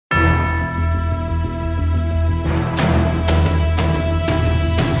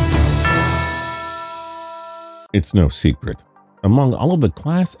It's no secret. Among all of the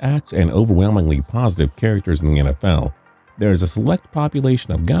class acts and overwhelmingly positive characters in the NFL, there is a select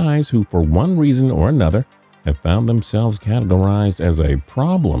population of guys who, for one reason or another, have found themselves categorized as a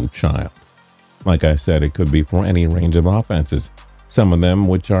problem child. Like I said, it could be for any range of offenses, some of them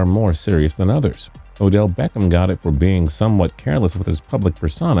which are more serious than others. Odell Beckham got it for being somewhat careless with his public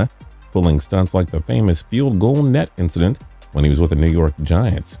persona, pulling stunts like the famous field goal net incident when he was with the New York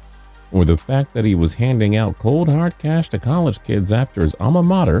Giants, or the fact that he was handing out cold hard cash to college kids after his alma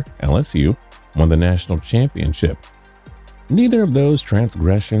mater, LSU, won the national championship. Neither of those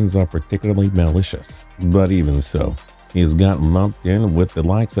transgressions are particularly malicious, but even so, he has gotten lumped in with the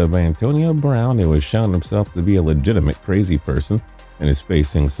likes of Antonio Brown, who has shown himself to be a legitimate crazy person and is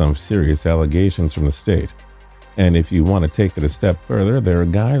facing some serious allegations from the state. And if you want to take it a step further, there are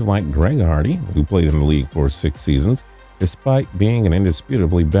guys like Greg Hardy, who played in the league for 6 seasons, despite being an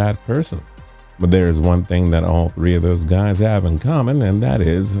indisputably bad person. But there is one thing that all 3 of those guys have in common, and that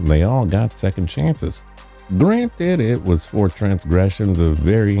is they all got second chances. Granted, it was for transgressions of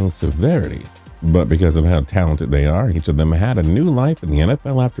varying severity, but because of how talented they are, each of them had a new life in the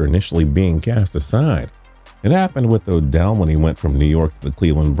NFL after initially being cast aside. It happened with Odell when he went from New York to the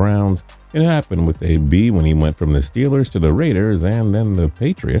Cleveland Browns. It happened with AB when he went from the Steelers to the Raiders and then the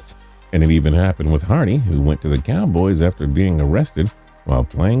Patriots. And it even happened with Hardy, who went to the Cowboys after being arrested while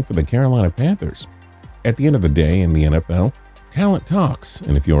playing for the Carolina Panthers. At the end of the day, in the NFL, talent talks,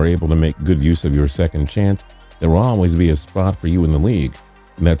 and if you are able to make good use of your second chance, there will always be a spot for you in the league.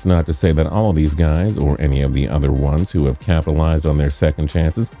 And that's not to say that all of these guys, or any of the other ones who have capitalized on their second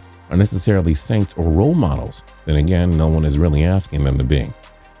chances, are necessarily saints or role models. Then again, no one is really asking them to be.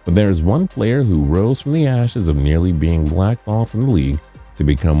 But there is one player who rose from the ashes of nearly being blackballed from the league to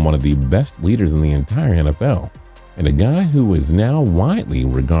become one of the best leaders in the entire NFL, and a guy who is now widely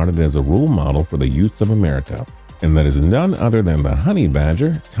regarded as a role model for the youths of America, and that is none other than the Honey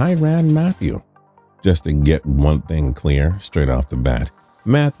Badger, Tyrann Mathieu. Just to get one thing clear straight off the bat,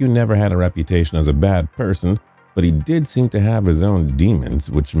 Mathieu never had a reputation as a bad person, but he did seem to have his own demons,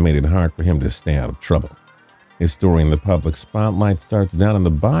 which made it hard for him to stay out of trouble. His story in the public spotlight starts down in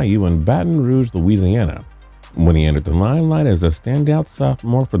the bayou in Baton Rouge, Louisiana, when he entered the limelight as a standout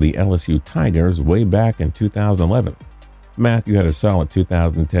sophomore for the LSU Tigers way back in 2011. Mathieu had a solid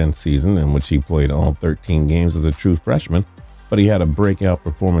 2010 season in which he played all 13 games as a true freshman, but he had a breakout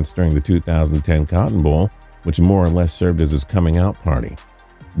performance during the 2010 Cotton Bowl, which more or less served as his coming out party.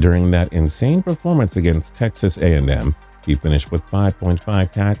 During that insane performance against Texas A&M, he finished with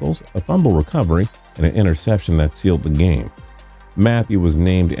 5.5 tackles, a fumble recovery, and an interception that sealed the game. Mathieu was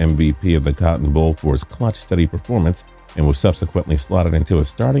named MVP of the Cotton Bowl for his clutch, steady performance and was subsequently slotted into a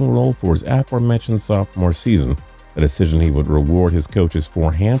starting role for his aforementioned sophomore season, a decision he would reward his coaches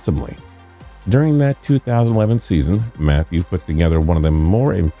for handsomely. During that 2011 season, Mathieu put together one of the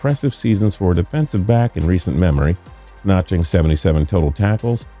more impressive seasons for a defensive back in recent memory, notching 77 total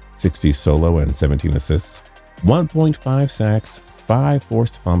tackles, 60 solo and 17 assists, 1.5 sacks, 5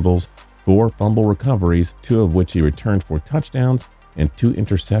 forced fumbles, 4 fumble recoveries, 2 of which he returned for touchdowns, and 2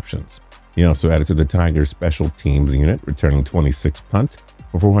 interceptions. He also added to the Tigers' special teams unit, returning 26 punts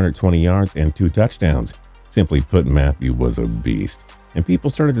for 420 yards and 2 touchdowns. Simply put, Mathieu was a beast, and people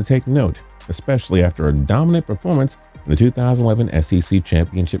started to take note, especially after a dominant performance in the 2011 SEC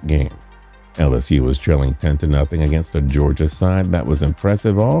championship game. LSU was trailing 10-0 against a Georgia side that was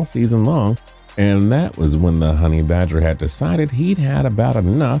impressive all season long, and that was when the Honey Badger had decided he'd had about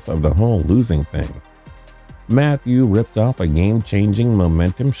enough of the whole losing thing. Mathieu ripped off a game-changing,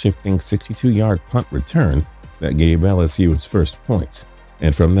 momentum-shifting 62-yard punt return that gave LSU its first points,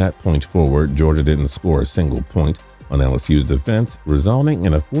 and from that point forward, Georgia didn't score a single point on LSU's defense, resulting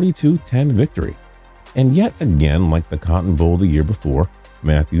in a 42-10 victory. And yet again, like the Cotton Bowl the year before,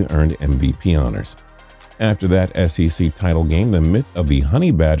 Mathieu earned MVP honors. After that SEC title game, the myth of the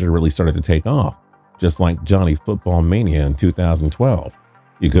Honey Badger really started to take off, just like Johnny Football Mania in 2012.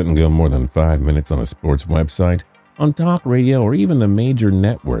 You couldn't go more than 5 minutes on a sports website, on talk radio, or even the major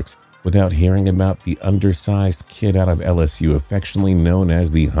networks without hearing about the undersized kid out of LSU affectionately known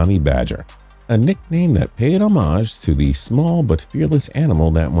as the Honey Badger, a nickname that paid homage to the small but fearless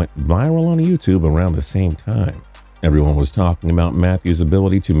animal that went viral on YouTube around the same time. Everyone was talking about Mathieu's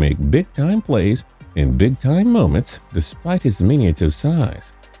ability to make big-time plays in big-time moments despite his diminutive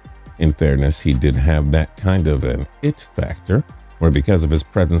size. In fairness, he did have that kind of an it factor, where because of his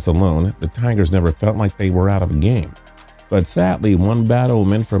presence alone, the Tigers never felt like they were out of a game. But sadly, one bad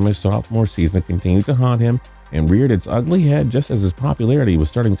omen from his sophomore season continued to haunt him and reared its ugly head just as his popularity was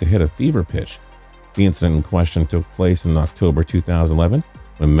starting to hit a fever pitch. The incident in question took place in October 2011,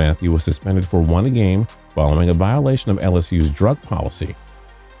 when Mathieu was suspended for one game following a violation of LSU's drug policy.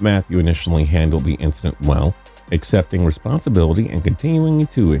 Mathieu initially handled the incident well, accepting responsibility and continuing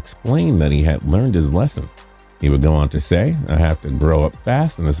to explain that he had learned his lesson. He would go on to say, "I have to grow up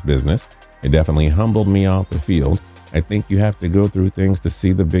fast in this business. It definitely humbled me off the field. I think you have to go through things to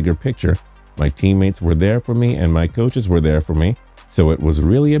see the bigger picture. My teammates were there for me and my coaches were there for me. So it was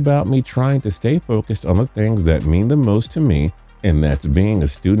really about me trying to stay focused on the things that mean the most to me, and that's being a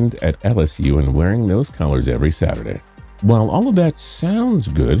student at LSU and wearing those colors every Saturday." While all of that sounds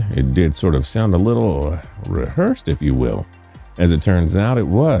good, it did sort of sound a little rehearsed, if you will. As it turns out, it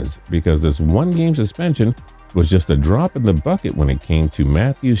was, because this one-game suspension was just a drop in the bucket when it came to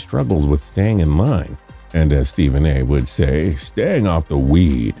Mathieu's struggles with staying in line. And as Stephen A. would say, staying off the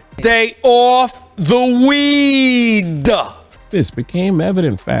weed. Stay off the weed! This became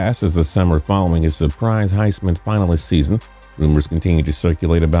evident fast as the summer following his surprise Heisman finalist season. Rumors continued to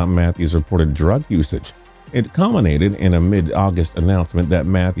circulate about Mathieu's reported drug usage. It culminated in a mid-August announcement that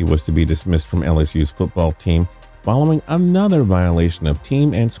Mathieu was to be dismissed from LSU's football team following another violation of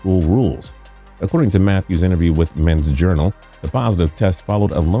team and school rules. According to Mathieu's interview with Men's Journal, the positive test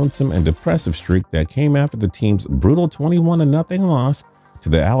followed a lonesome and depressive streak that came after the team's brutal 21-0 loss to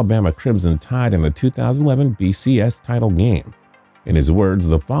the Alabama Crimson Tide in the 2011 BCS title game. In his words,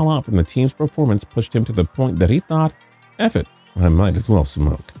 the fallout from the team's performance pushed him to the point that he thought, "F it, I might as well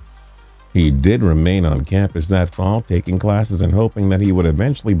smoke." He did remain on campus that fall, taking classes and hoping that he would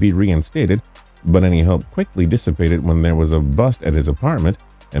eventually be reinstated, but any hope quickly dissipated when there was a bust at his apartment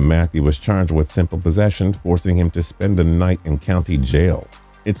and Mathieu was charged with simple possession, forcing him to spend the night in county jail.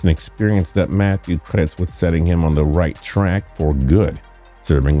 It's an experience that Mathieu credits with setting him on the right track for good,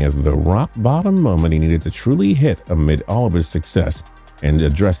 serving as the rock-bottom moment he needed to truly hit amid all of his success and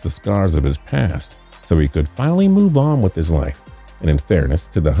address the scars of his past so he could finally move on with his life. And in fairness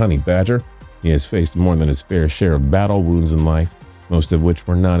to the Honey Badger, he has faced more than his fair share of battle wounds in life, most of which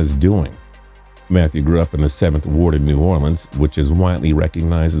were not his doing. Mathieu grew up in the 7th Ward in New Orleans, which is widely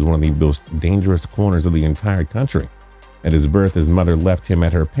recognized as one of the most dangerous corners of the entire country. At his birth, his mother left him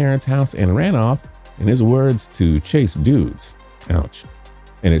at her parents' house and ran off, in his words, to chase dudes. Ouch.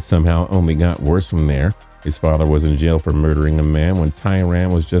 And it somehow only got worse from there. His father was in jail for murdering a man when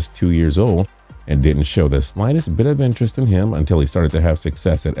Tyrann was just 2 years old and didn't show the slightest bit of interest in him until he started to have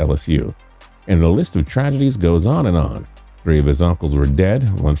success at LSU. And the list of tragedies goes on and on. 3 of his uncles were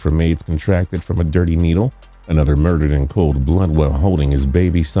dead, one from AIDS contracted from a dirty needle, another murdered in cold blood while holding his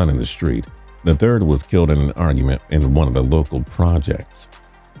baby son in the street. The third was killed in an argument in one of the local projects.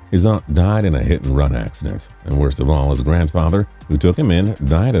 His aunt died in a hit-and-run accident, and worst of all, his grandfather, who took him in,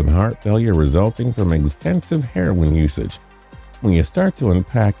 died of heart failure resulting from extensive heroin usage. When you start to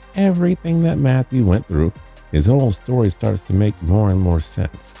unpack everything that Mathieu went through, his whole story starts to make more and more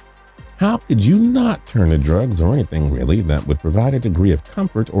sense. How could you not turn to drugs or anything really that would provide a degree of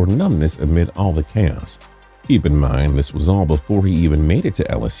comfort or numbness amid all the chaos? Keep in mind, this was all before he even made it to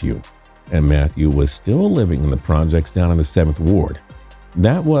LSU, and Mathieu was still living in the projects down in the 7th Ward.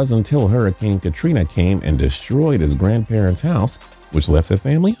 That was until Hurricane Katrina came and destroyed his grandparents' house, which left the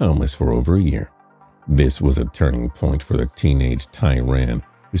family homeless for over a year. This was a turning point for the teenage Tyrann,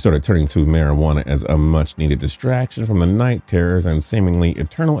 who started turning to marijuana as a much-needed distraction from the night terrors and seemingly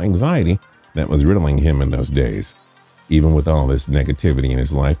eternal anxiety that was riddling him in those days. Even with all this negativity in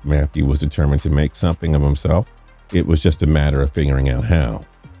his life, Mathieu was determined to make something of himself. It was just a matter of figuring out how.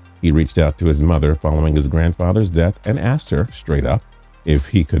 He reached out to his mother following his grandfather's death and asked her, straight up, if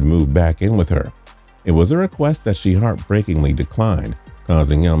he could move back in with her. It was a request that she heartbreakingly declined,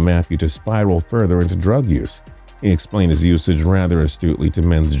 causing young Mathieu to spiral further into drug use. He explained his usage rather astutely to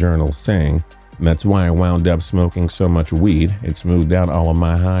Men's Journal, saying, "That's why I wound up smoking so much weed. It smoothed out all of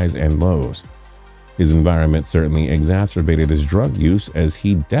my highs and lows." His environment certainly exacerbated his drug use, as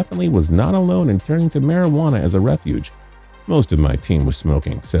he definitely was not alone in turning to marijuana as a refuge. "Most of my team was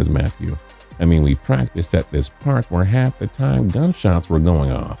smoking," says Mathieu. "I mean, we practiced at this park where half the time gunshots were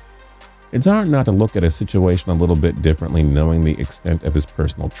going off." It's hard not to look at a situation a little bit differently knowing the extent of his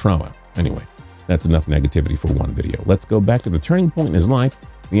personal trauma. Anyway, that's enough negativity for one video. Let's go back to the turning point in his life,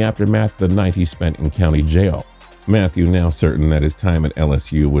 the aftermath of the night he spent in county jail. Mathieu, now certain that his time at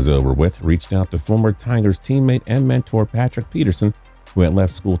LSU was over with, reached out to former Tigers teammate and mentor Patrick Peterson, who had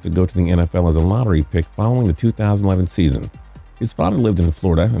left school to go to the NFL as a lottery pick following the 2011 season. His father lived in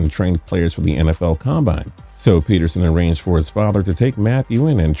Florida and trained players for the NFL Combine, so Peterson arranged for his father to take Mathieu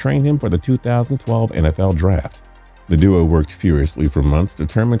in and train him for the 2012 NFL Draft. The duo worked furiously for months,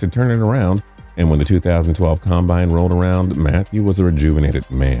 determined to turn it around, and when the 2012 Combine rolled around, Mathieu was a rejuvenated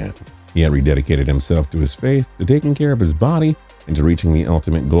man. He had rededicated himself to his faith, to taking care of his body, into reaching the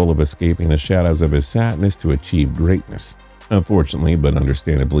ultimate goal of escaping the shadows of his sadness to achieve greatness. Unfortunately, but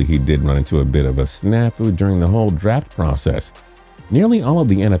understandably, he did run into a bit of a snafu during the whole draft process. Nearly all of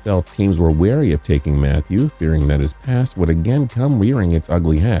the NFL teams were wary of taking Mathieu, fearing that his past would again come rearing its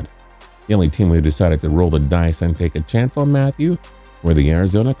ugly head. The only team who decided to roll the dice and take a chance on Mathieu were the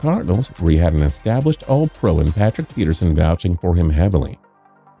Arizona Cardinals, where he had an established All-Pro in Patrick Peterson vouching for him heavily.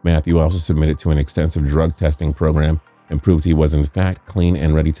 Mathieu also submitted to an extensive drug testing program and proved he was in fact clean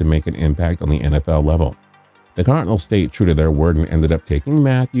and ready to make an impact on the NFL level. The Cardinals stayed true to their word and ended up taking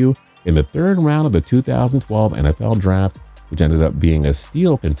Mathieu in the third round of the 2012 NFL Draft, which ended up being a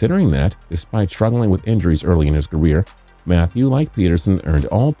steal considering that, despite struggling with injuries early in his career, Mathieu, like Peterson, earned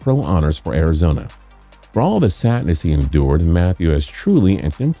All-Pro honors for Arizona. For all the sadness he endured, Mathieu has truly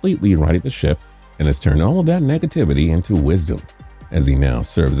and completely righted the ship and has turned all of that negativity into wisdom, as he now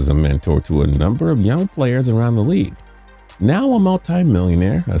serves as a mentor to a number of young players around the league. Now a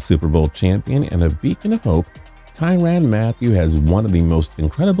multi-millionaire, a Super Bowl champion, and a beacon of hope, Tyrann Mathieu has one of the most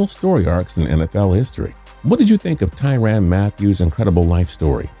incredible story arcs in NFL history. What did you think of Tyrann Mathieu's incredible life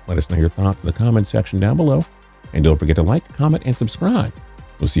story? Let us know your thoughts in the comment section down below. And don't forget to like, comment, and subscribe.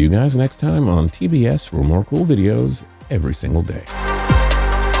 We'll see you guys next time on TBS for more cool videos every single day.